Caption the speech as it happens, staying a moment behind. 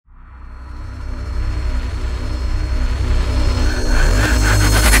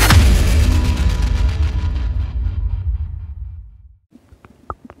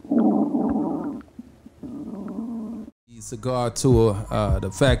cigar tour, the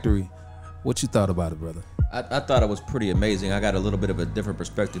factory. What you thought about it, brother? I thought it was pretty amazing. I got a little bit of a different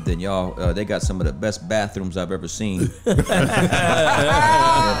perspective than y'all. They got some of the best bathrooms I've ever seen. Why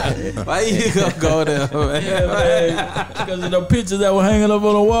you gonna go there, man? Yeah, because of the pictures that were hanging up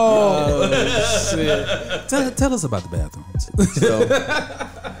on the wall. Oh, shit. Tell us about the bathrooms.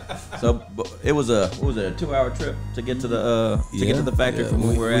 So it was a 2-hour trip to get to the factory from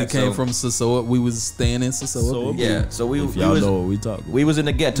where we were at. We came from Sasoa. We was staying in Sasoa. Yeah, so If y'all know what we talking. We was in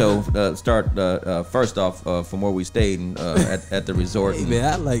the ghetto. First off from where we stayed at the resort. Hey, man,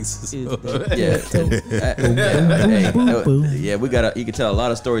 I like Sasoa. Yeah, we got. You can tell a lot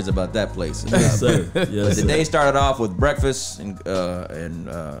of stories about that place. Yes, sir. Yes, the day started off with breakfast, and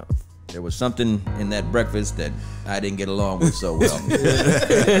there was something in that breakfast that I didn't get along with so well.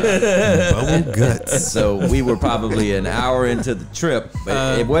 Bubble guts. So we were probably an hour into the trip,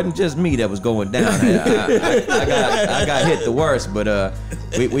 but it wasn't just me that was going down. I got hit the worst, but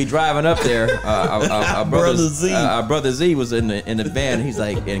we driving up there. Our brother Z was in the van. He's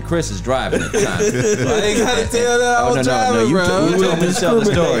like, and Chris is driving at the time. I ain't gotta tell that. No. You told me to tell the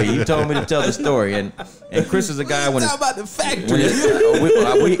story. You told me to tell the story, and Chris is a guy when it's about the factory.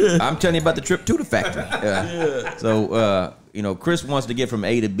 I'm telling you about the trip to the factory. So, Chris wants to get from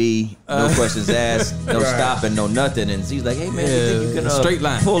A to B, no questions asked, no stopping, no nothing. And he's like, hey, man, you think you can straight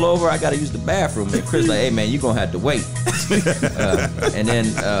line. pull over? I got to use the bathroom. And Chris like, hey, man, you're going to have to wait. And then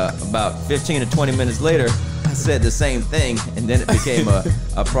about 15 or 20 minutes later, I said the same thing, and then it became a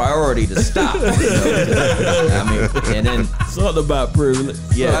priority to stop. And then something about privilege.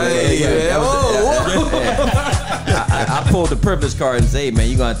 I pulled the privilege card and said, hey, man,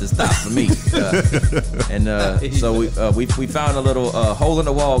 you're going to have to stop for me. So we found a little hole in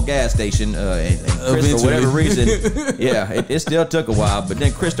the wall gas station, and Chris, for whatever reason, it still took a while, but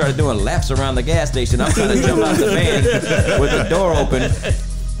then Chris started doing laps around the gas station. I'm trying to jump out the van with the door open.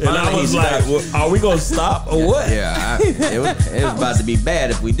 And I was like, well, are we going to stop or what? Yeah, it was about to be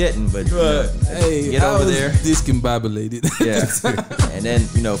bad if we didn't, but get over there. Discombobulated. Yeah. And then,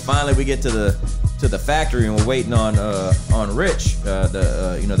 finally we get to the factory, and we're waiting on Rich,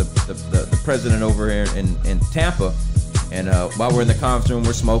 the president over here in Tampa. And while we're in the conference room,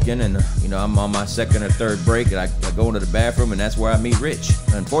 we're smoking, and I'm on my second or third break, and I go into the bathroom, and that's where I meet Rich.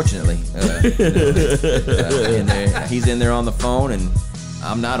 Unfortunately, and he's in there on the phone, and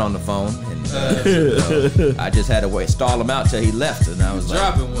I'm not on the phone, and I just had to stall him out till he left, and I was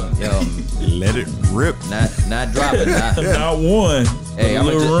dropping one. Let it rip. Not dropping. Not one. Hey, I'm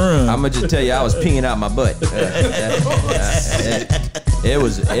gonna just tell you, I was peeing out my butt. It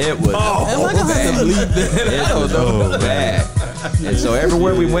was bad. It was bad. And so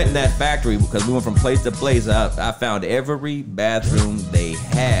everywhere we went in that factory, because we went from place to place, I found every bathroom they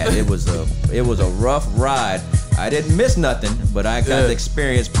had. It was a rough ride. I didn't miss nothing, but I got to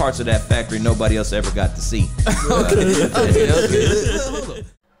experience parts of that factory nobody else ever got to see. Okay.